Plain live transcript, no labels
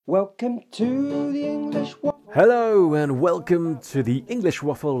Welcome to the English Waffle. Hello and welcome to the English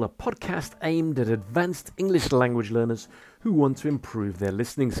Waffle, a podcast aimed at advanced English language learners who want to improve their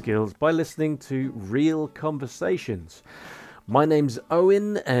listening skills by listening to real conversations. My name's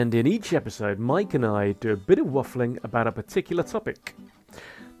Owen, and in each episode, Mike and I do a bit of waffling about a particular topic.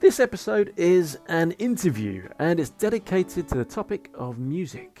 This episode is an interview, and it's dedicated to the topic of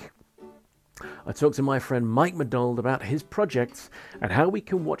music. I talked to my friend Mike McDonald about his projects and how we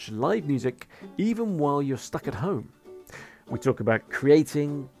can watch live music even while you're stuck at home. We talk about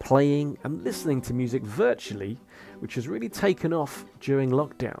creating, playing and listening to music virtually, which has really taken off during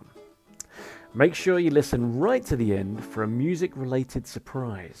lockdown. Make sure you listen right to the end for a music-related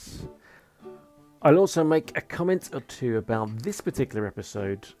surprise. I'll also make a comment or two about this particular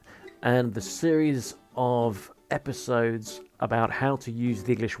episode and the series of episodes about how to use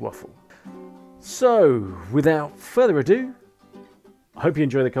the English Waffle. So, without further ado, I hope you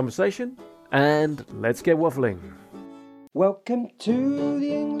enjoy the conversation, and let's get waffling. Welcome to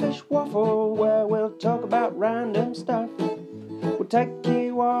the English Waffle, where we'll talk about random stuff. We'll take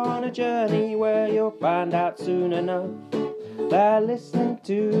you on a journey where you'll find out soon enough that listening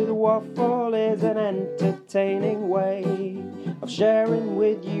to the waffle is an entertaining way of sharing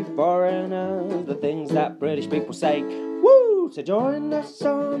with you foreigners the things that British people say. Woo! So join us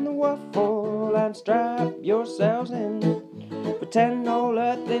on the waffle and strap yourselves in for 10 whole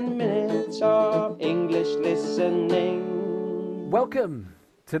earthing minutes of English listening. Welcome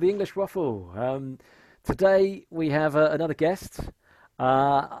to the English Waffle. Today we have another guest,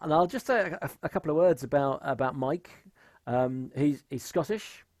 and I'll just say a couple of words about Mike. He's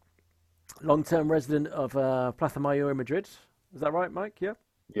Scottish, long-term resident of Plaza Mayor in Madrid. Is that right, Mike? Yeah.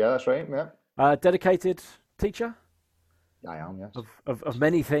 Yeah, that's right. Yeah, Dedicated teacher I am. Yes. of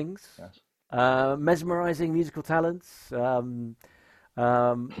many things. Yes. Mesmerizing musical talents.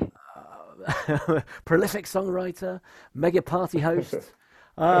 Prolific songwriter, mega party host,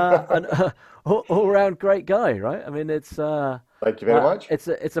 and all-round great guy, right? I mean, it's Thank you very much.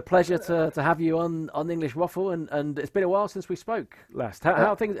 it's a pleasure to have you on English Waffle, and it's been a while since we spoke last.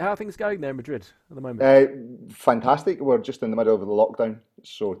 How are things going there in Madrid at the moment? Fantastic. We're just in the middle of the lockdown,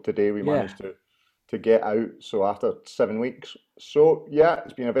 so today we managed to get out. So after 7 weeks, so yeah,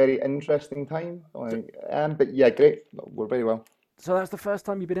 it's been a very interesting time. But yeah, great. We're very well. So that's the first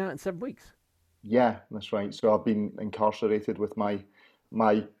time you've been out in 7 weeks. Yeah, that's right. So I've been incarcerated with my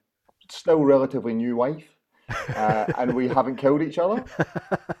still relatively new wife, and we haven't killed each other.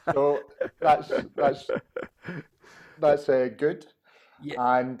 So that's good.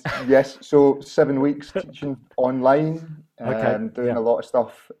 Yeah. And yes, so 7 weeks teaching online, Okay. doing Yeah. a lot of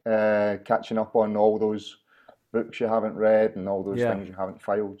stuff, catching up on all those books you haven't read and all those Yeah. things you haven't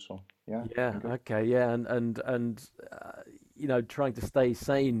filed. So yeah, Yeah. Okay. Yeah. And trying to stay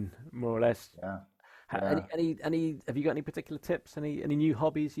sane more or less. yeah, yeah. Any? Have you got any particular tips? Any new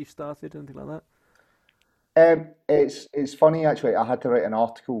hobbies you've started? Anything like that? It's funny actually. I had to write an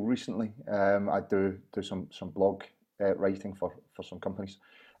article recently. I do some blog writing for some companies,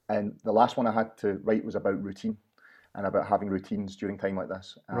 and the last one I had to write was about routine and about having routines during time like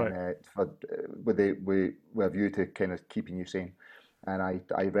this, Right. and with a view to kind of keeping you sane. And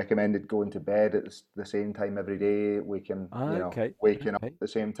I recommended going to bed at the same time every day, Okay. waking up Okay. at the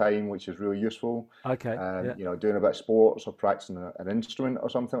same time, which is really useful. Okay. Yeah. Doing a bit of sports or practicing an instrument or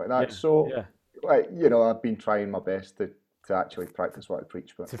something like that. Yeah. So, Yeah. like, I've been trying my best to actually practice what I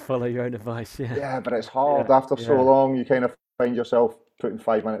preach, but To follow your own advice. Yeah. yeah, but it's hard Yeah. after so Yeah. long. You kind of find yourself putting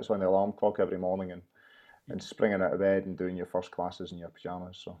 5 minutes on the alarm clock every morning and springing out of bed and doing your first classes in your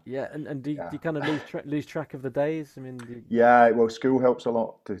pajamas. So Yeah. And do yeah, you kind of lose track of the days? I mean, yeah. Well, school helps a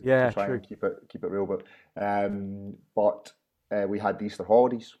lot to yeah. try True. and keep it real. But we had Easter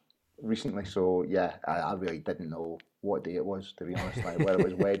holidays recently, so yeah, I really didn't know what day it was, to be honest, like whether it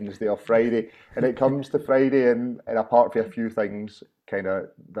was Wednesday or Friday. And it comes to Friday, and apart from a few things kind of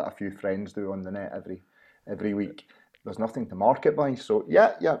that a few friends do on the net every week, there's nothing to mark it by. So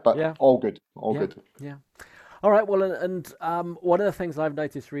yeah, but Yeah. all good, all Yeah. good. Yeah. All right. Well, and one of the things I've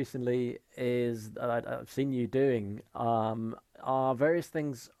noticed recently is that I've seen you doing are various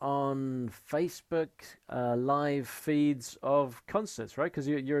things on Facebook, live feeds of concerts, right? Because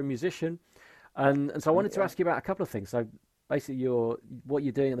you're a musician, and so I wanted to Yeah. ask you about a couple of things. So basically, what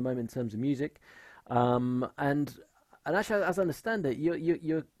you're doing at the moment in terms of music, and actually, as I understand it,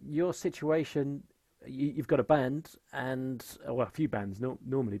 your situation, you've got a band and well, a few bands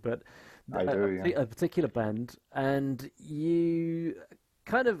normally, but I do, yeah. a particular band, and you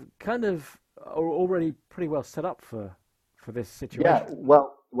kind of are already pretty well set up for this Yeah, situation.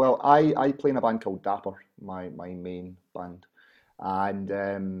 well, I play in a band called Dapper, my main band,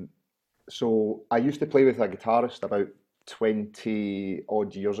 And so I used to play with a guitarist about 20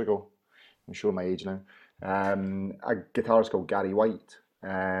 odd years ago. I'm showing my age now. A guitarist called Gary White,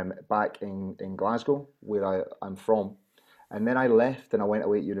 back in Glasgow, where I'm from. And then I left and I went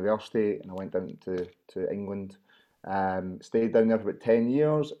away to university and I went down to England. Stayed down there for about 10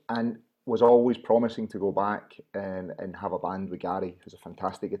 years and was always promising to go back and have a band with Gary, who's a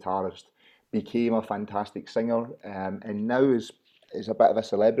fantastic guitarist, became a fantastic singer, and now is a bit of a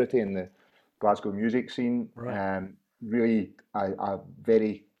celebrity in the Glasgow music scene. Right. Really a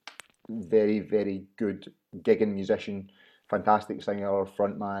very, very, very good gigging musician, fantastic singer,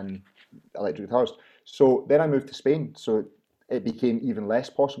 frontman, electric guitarist. So then I moved to Spain, so it became even less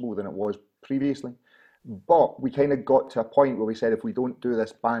possible than it was previously. But we kind of got to a point where we said, if we don't do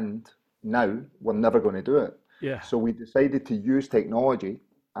this band now, we're never going to do it. Yeah. So we decided to use technology,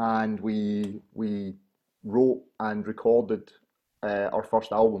 and we wrote and recorded our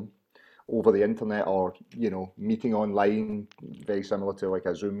first album over the internet, or meeting online, very similar to like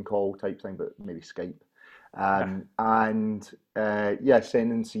a Zoom call type thing, but maybe Skype. And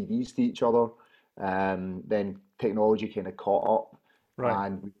sending CDs to each other. Then technology kind of caught up, Right.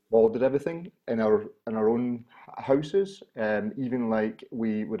 and we recorded everything in our own houses. Even like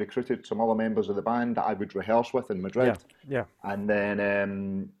we recruited some other members of the band that I would rehearse with in Madrid, Yeah. and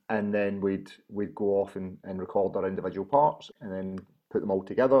then we'd go off and record our individual parts, and then put them all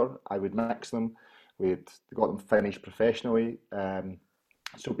together. I would mix them. We'd got them finished professionally.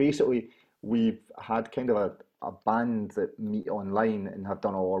 So basically, we've had kind of a band that meet online and have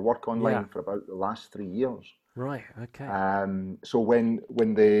done all our work online Yeah. for about the last 3 years. Right. Okay. So when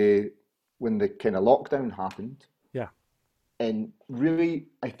the kind of lockdown happened, Yeah. and really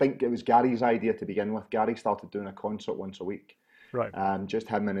I think it was Gary's idea to begin with. Gary started doing a concert once a week, Right. just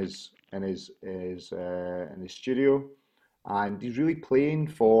him in his studio, and he's really playing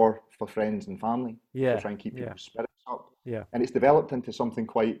for friends and family Yeah. to try and keep Yeah. people's spirits up. Yeah. And it's developed into something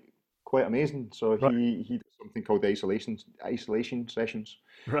quite amazing. So Right. he does something called isolation sessions.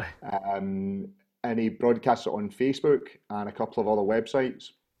 Right. And he broadcasts it on Facebook and a couple of other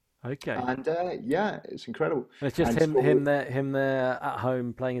websites. Okay. And it's incredible. And it's just And him so, there at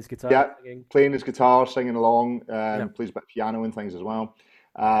home playing his guitar, yeah, singing. playing his guitar, singing along, Yeah. plays a bit of piano and things as well.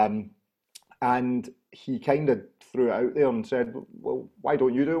 And he kind of threw it out there and said, "Well, why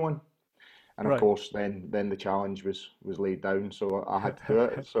don't you do one?" And of Right. course, then the challenge was laid down, so I had to do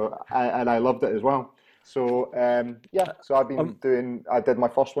it. So I loved it as well. So so I've been doing. I did my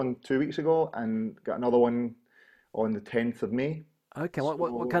first one 2 weeks ago, and got another one on the 10th of May. Okay. What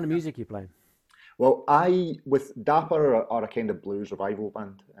So kind of music are you playing? well, I with Dapper are a kind of blues revival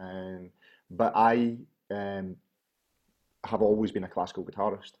band, but I have always been a classical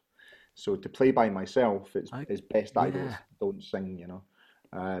guitarist. So to play by myself, it's best I Yeah. don't sing, you know.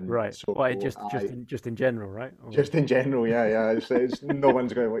 Right. So Well, just I just in general, right? Or- just in general, yeah. It's no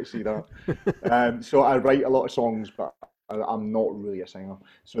one's going to want to see that. So I write a lot of songs, but I'm not really a singer.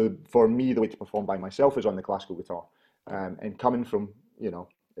 So for me, the way to perform by myself is on the classical guitar. And coming from,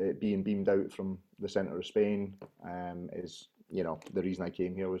 being beamed out from the centre of Spain, is, the reason I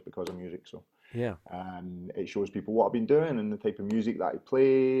came here was because of music. So Yeah. it shows people what I've been doing and the type of music that I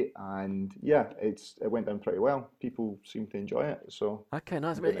play, and it went down pretty well. People seem to enjoy it, so Okay,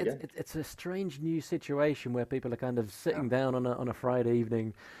 nice. I I'm mean, doing it again. it's a strange new situation where people are kind of sitting down on a Friday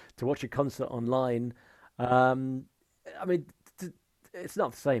evening to watch a concert online. Um, I mean, it's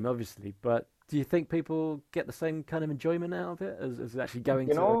not the same, obviously, but do you think people get the same kind of enjoyment out of it as actually going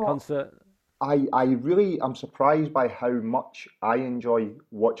You to a know, concert? I really am surprised by how much I enjoy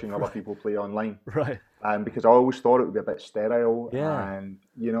watching other Right, people play online, right. because I always thought it would be a bit sterile, Yeah, and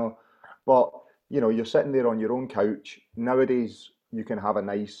but you're sitting there on your own couch. Nowadays, you can have a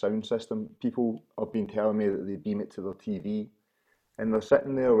nice sound system. People have been telling me that they beam it to their TV, and they're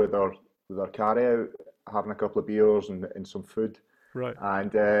sitting there with their carry out, having a couple of beers and some food, right.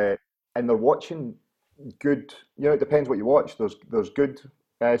 and they're watching good. It depends what you watch. There's good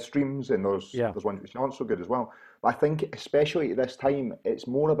streams, and Yeah, there's ones which aren't so good as well. But I think, especially at this time, it's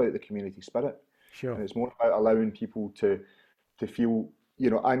more about the community spirit, sure. and it's more about allowing people to feel.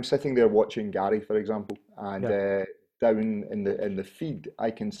 I'm sitting there watching Gary, for example, and Yeah, down in the feed, I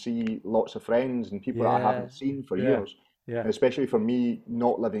can see lots of friends and people that I yeah, haven't seen for yeah, years. yeah. And especially for me,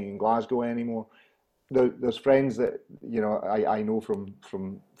 not living in Glasgow anymore, there's friends that I know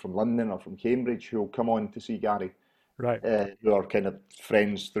from London or from Cambridge who'll come on to see Gary, Right. who are kind of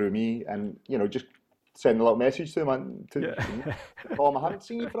friends through me, and just send a little message to him and Yeah. Tom, I haven't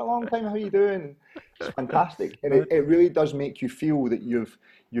seen you for a long time. How are you doing? It's fantastic, and No, it really does make you feel that you've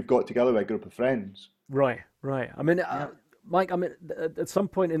got together with a group of friends. right, right. I mean, Yeah. Mike, I mean, at some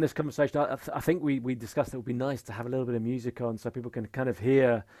point in this conversation, I think we discussed it would be nice to have a little bit of music on so people can kind of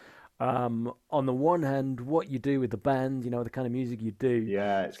hear, on the one hand, what you do with the band, the kind of music you do.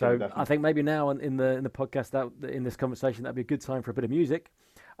 Yeah, it's kind So of different. I think maybe now in the podcast, that in this conversation, that'd be a good time for a bit of music.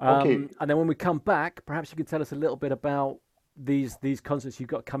 Okay. And then when we come back, perhaps you could tell us a little bit about these concerts you've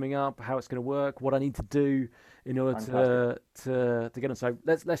got coming up, how it's going to work, what I need to do in order to get them. So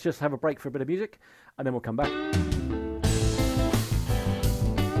let's just have a break for a bit of music, and then we'll come back.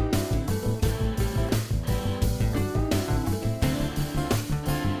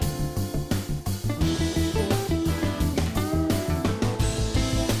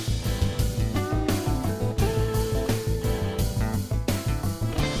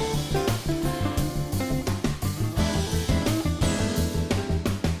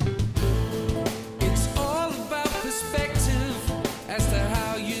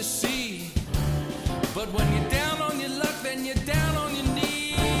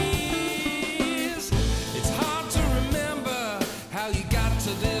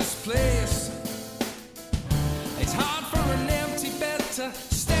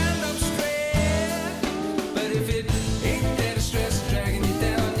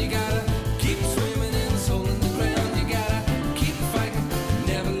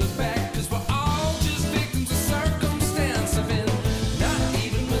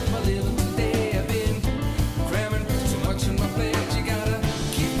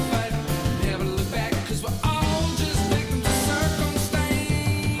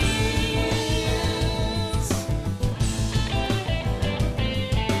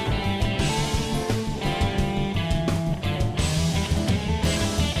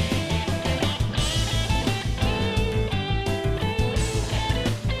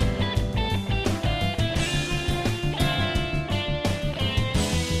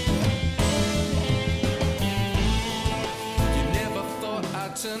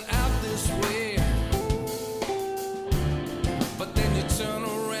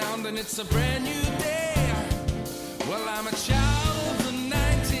 It's a brand new day. Well, I'm a child of the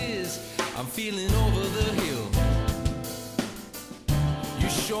 90s. I'm feeling over the hill. You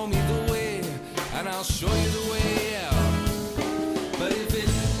show me the way, and I'll show you the way out. But if it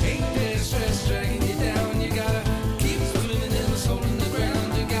ain't there, stress dragging you down, you gotta keep swimming in the soul in the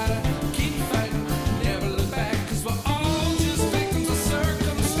ground. You gotta keep fighting, never look back, 'cause we're all just victims of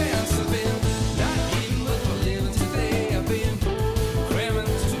circumstance. I've been not even with my living today. I've been cramming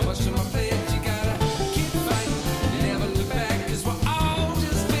too much on my plate. You gotta keep fighting, never look back, 'cause we're all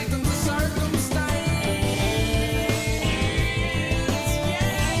just victims of circumstance.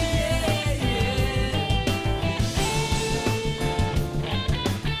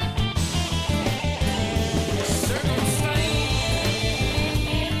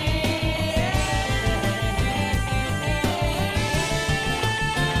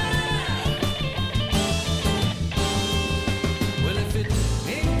 Well, if it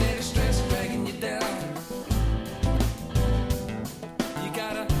ain't that stress dragging you down, you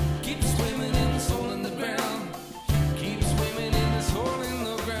gotta keep swimming in the soul in the ground. Keep swimming in this hole in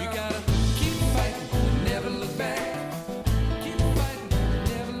the ground. You gotta keep fighting and never look back. Keep fighting and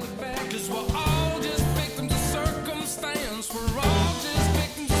never look back. 'Cause we're all just victims of circumstance. We're all just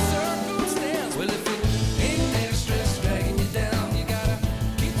victims of circumstance. Well, if it ain't that stress dragging you down, you gotta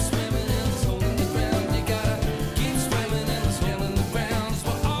keep swimming in this hole in the ground. You gotta keep swimming in this hole in the ground.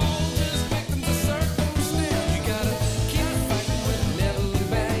 We're all just victims of circumstance. You gotta keep fighting and never look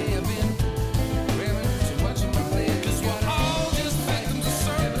back. I've been cramming too much on my plate. 'Cause we're all just victims of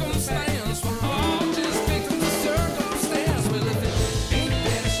circumstance. We're all just victims of circumstance. Well, if it ain't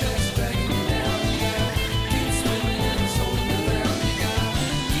that stress dragging you down, you gotta keep swimming in this hole in the ground. You gotta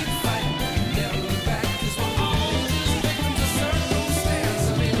keep fighting and never look back. 'Cause we're all just victims of circumstance.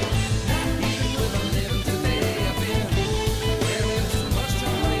 I've been not even with my living today. I've been cramming too much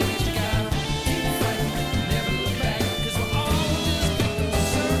on my plate. You gotta keep fighting and never look back. 'Cause we're all just victims of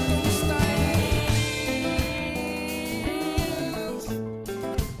circumstance.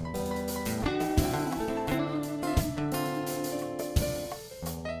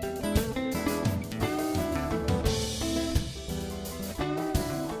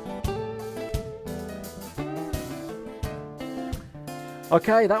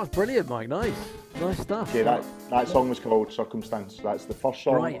 Okay, that was brilliant, Mike. Nice stuff. Okay, that song was called Circumstance. That's the first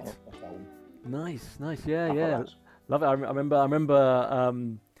song. Right. Of the film. Nice. Yeah, I thought yeah. that was- Love it. I remember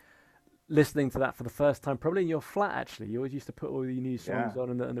listening to that for the first time, probably in your flat. Actually, you always used to put all the new songs on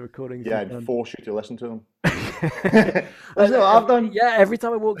and the recordings. Yeah, you've and done. force you to listen to them. That's what I've done. Yeah, every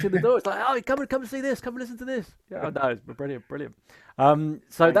time I walked in the door, it's like, oh, come and see this, come and listen to this. Yeah, no, it's brilliant.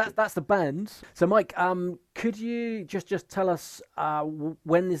 So that's the band. So Mike, could you just tell us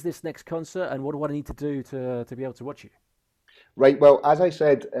when is this next concert and what do I need to do to be able to watch you? Right, well, as I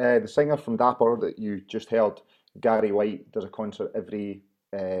said, the singer from Dapper that you just heard, Gary White, does a concert every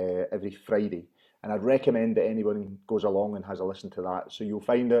Friday, and I'd recommend that anyone goes along and has a listen to that. So you'll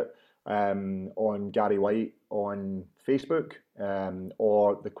find it on Gary White on Facebook,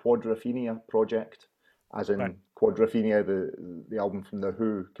 or the Quadrophenia Project, as in Right. Quadrophenia, the album from The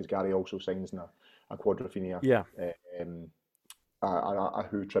Who, because Gary also sings in a Quadrophenia, Yeah, a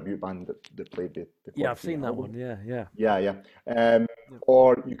Who tribute band that played the yeah, I've Quadrophenia seen that album. one. Yeah. Yeah.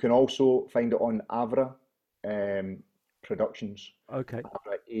 Or you can also find it on Avra Productions, Okay.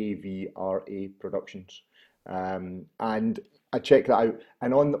 AVRA Productions. And I checked that out.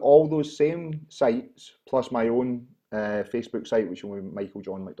 And on all those same sites, plus my own Facebook site, which will be Michael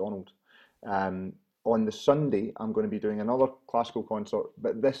John McDonald, on the Sunday, I'm going to be doing another classical concert,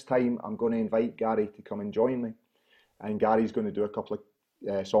 but this time I'm going to invite Gary to come and join me. And Gary's going to do a couple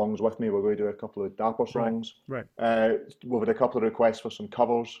of songs with me. We're going to do a couple of Dapper songs. Right. We've had a couple of requests for some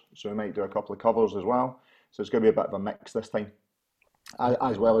covers, so we might do a couple of covers as well. So it's going to be a bit of a mix this time,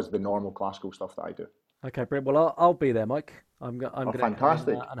 as well as the normal classical stuff that I do. Okay, brilliant. Well, I'll be there, Mike. I'm going to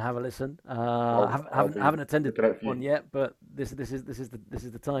fantastic. and have a listen. I'll Haven't be attended looking out for you. one yet, but this is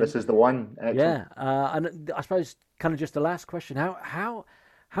the time. This is the one. Excellent. Yeah, and I suppose kind of just the last question: how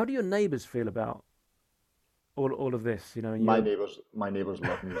do your neighbours feel about all of this? You know, and My your- neighbours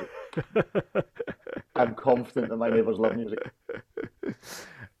love music. I'm confident that my neighbours love music.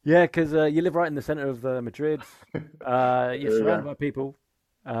 Yeah, because you live right in the centre of Madrid. You're surrounded by people.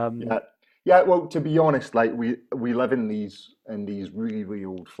 Yeah. Well, to be honest, like we live in these really really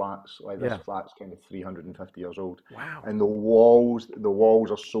old flats. Like this Yeah. flat's kind of 350 years old. Wow. And the walls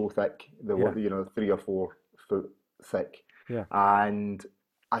are so thick. They Yeah. were 3 or 4 foot thick. Yeah. And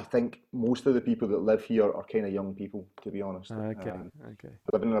I think most of the people that live here are kind of young people, to be honest. Okay. I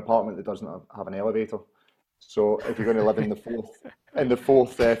live in an apartment that doesn't have an elevator. So if you're going to live in the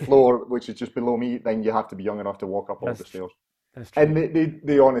fourth floor, which is just below me, then you have to be young enough to walk up all the That's stairs. That's true. And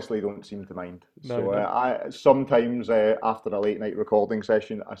they honestly don't seem to mind. No, So no. I sometimes after a late night recording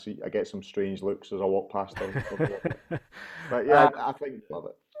session, I get some strange looks as I walk past them. But yeah, I think love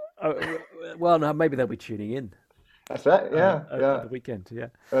it. Oh, well, no, maybe they'll be tuning in That's it. Yeah, at yeah. the weekend. Yeah.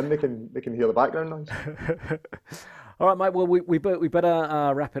 And they can hear the background noise. All right, Mike. Well, we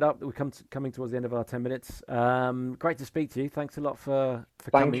better wrap it up. We're coming towards the end of our 10 minutes. Great to speak to you. Thanks a lot for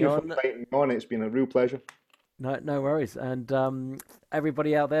Thank coming you for on. inviting me on. It's been a real pleasure. No worries. And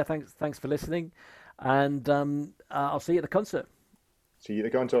everybody out there, thanks for listening. And I'll see you at the concert. See you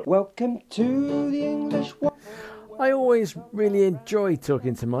at the concert. Welcome to the English Waffle. I always really enjoy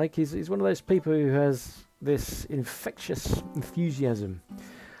talking to Mike. He's one of those people who has this infectious enthusiasm.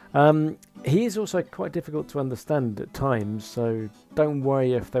 He is also quite difficult to understand at times, so don't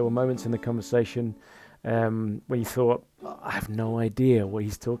worry if there were moments in the conversation where you thought, I have no idea what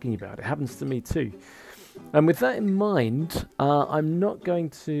he's talking about. It happens to me too. And with that in mind, I'm not going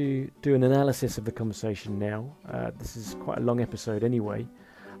to do an analysis of the conversation now. This is quite a long episode anyway.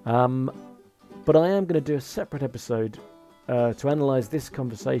 But I am going to do a separate episode to analyse this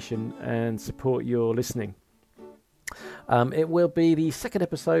conversation and support your listening. It will be the second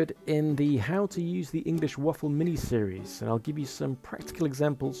episode in the How to Use the English Waffle mini-series, and I'll give you some practical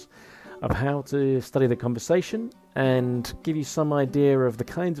examples of how to study the conversation and give you some idea of the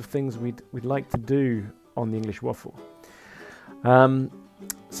kinds of things we'd like to do on the English Waffle.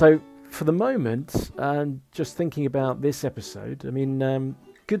 So for the moment, just thinking about this episode, I mean,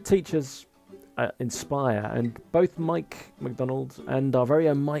 good teachers inspire, and both Mike McDonald and our very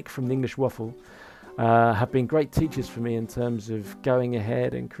own Mike from the English Waffle have been great teachers for me in terms of going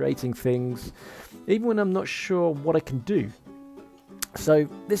ahead and creating things, even when I'm not sure what I can do. So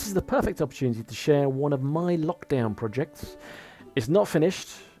this is the perfect opportunity to share one of my lockdown projects. It's not finished,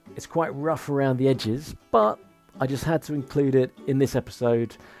 it's quite rough around the edges, but I just had to include it in this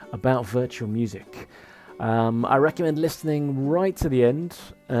episode about virtual music. I recommend listening right to the end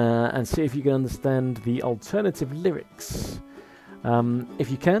and see if you can understand the alternative lyrics.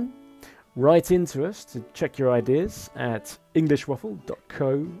 If you can, write into us to check your ideas at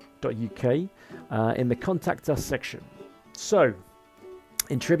englishwaffle.co.uk in the Contact Us section. So,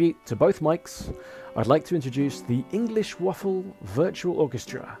 in tribute to both mics, I'd like to introduce the English Waffle Virtual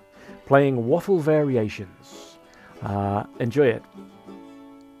Orchestra, playing waffle variations. Enjoy it.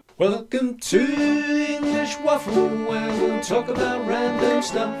 Welcome to the English Waffle, where we'll talk about random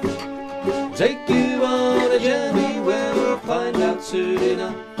stuff. Take you on a journey where we'll find out soon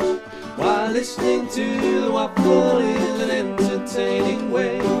enough. While listening to the waffle is an entertaining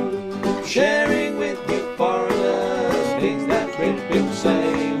way of sharing with you foreigners things that British people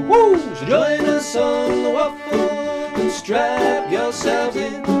say. Woo! So join us on the waffle and strap yourselves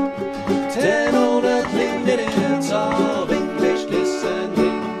in. 10 only minutes of English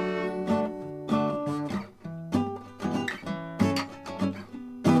listening.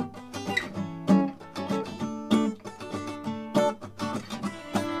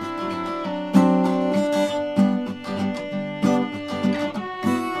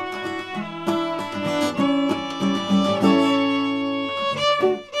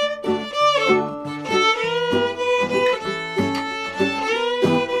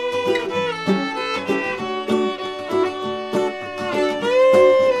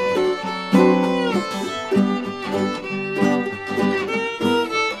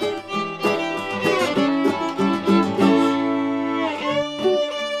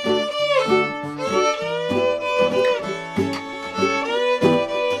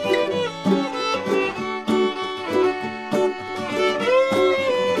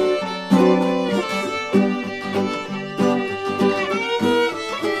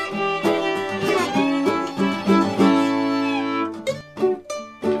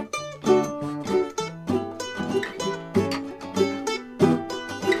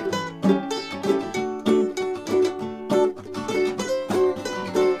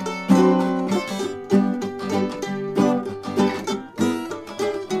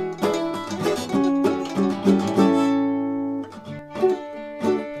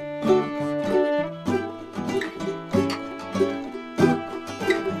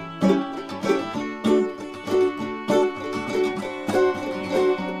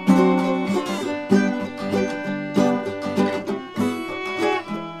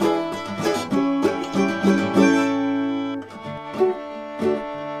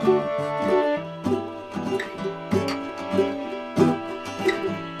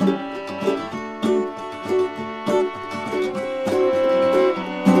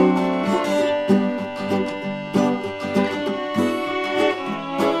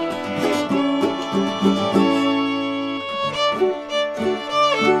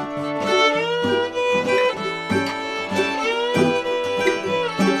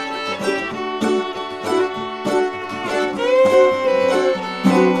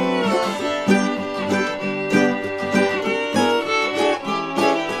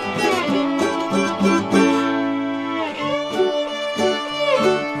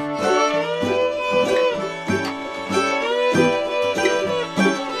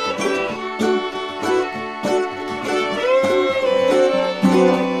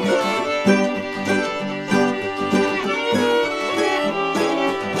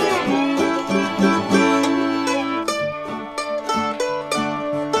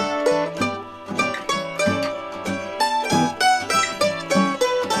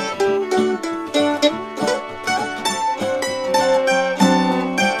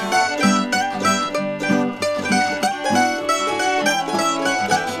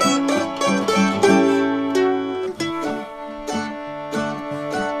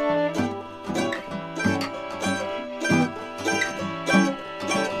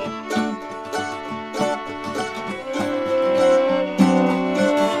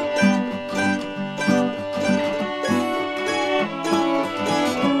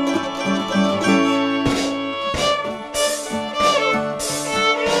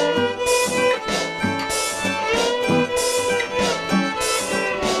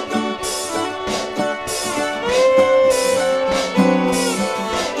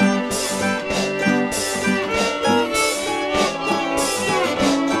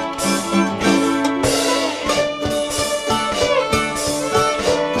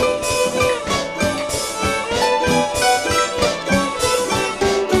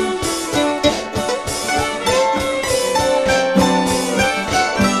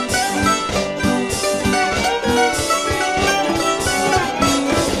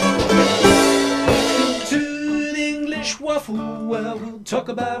 where we'll talk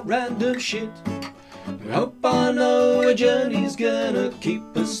about random shit. We hope our Noah journey's gonna keep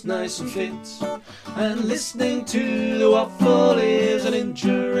us nice and fit. And listening to the waffle is an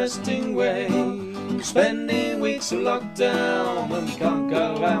interesting way of spending weeks of lockdown when we can't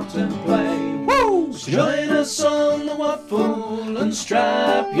go out and play. Woo! So join us on the waffle and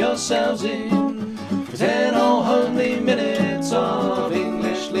strap yourselves in for 10 or only minutes of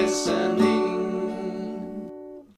English listening.